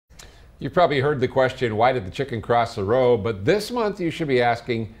You've probably heard the question, why did the chicken cross the road? But this month you should be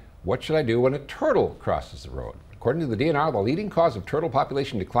asking, what should I do when a turtle crosses the road? According to the DNR, the leading cause of turtle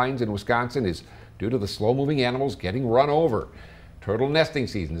population declines in Wisconsin is due to the slow-moving animals getting run over. Turtle nesting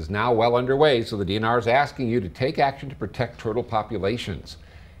season is now well underway, so the DNR is asking you to take action to protect turtle populations.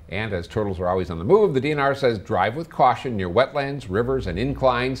 And as turtles are always on the move, the DNR says drive with caution near wetlands, rivers, and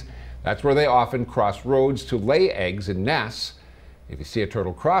inclines. That's where they often cross roads to lay eggs in nests. If you see a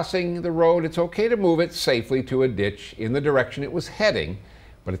turtle crossing the road, it's okay to move it safely to a ditch in the direction it was heading,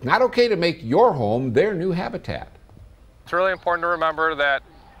 but it's not okay to make your home their new habitat. It's really important to remember that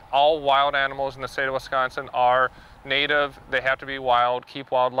all wild animals in the state of Wisconsin are native. They have to be wild,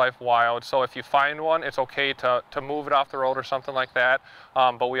 keep wildlife wild. So if you find one, it's okay to move it off the road or something like that.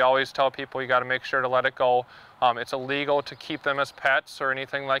 But we always tell people you got to make sure to let it go. It's illegal to keep them as pets or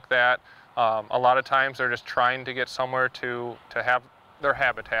anything like that. A lot of times they're just trying to get somewhere to have their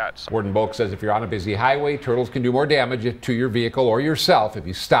habitats. Warden Bulk says if you're on a busy highway, turtles can do more damage to your vehicle or yourself if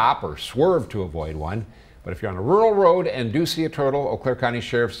you stop or swerve to avoid one. But if you're on a rural road and do see a turtle, Eau Claire County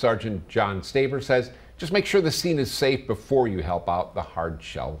Sheriff Sergeant John Staber says just make sure the scene is safe before you help out the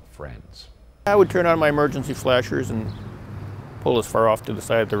hard-shell friends. I would turn on my emergency flashers and pull as far off to the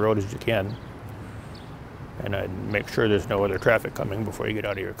side of the road as you can. And I'd make sure there's no other traffic coming before you get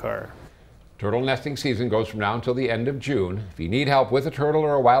out of your car. Turtle nesting season goes from now until the end of June. If you need help with a turtle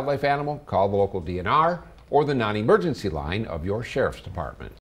or a wildlife animal, call the local DNR or the non-emergency line of your sheriff's department.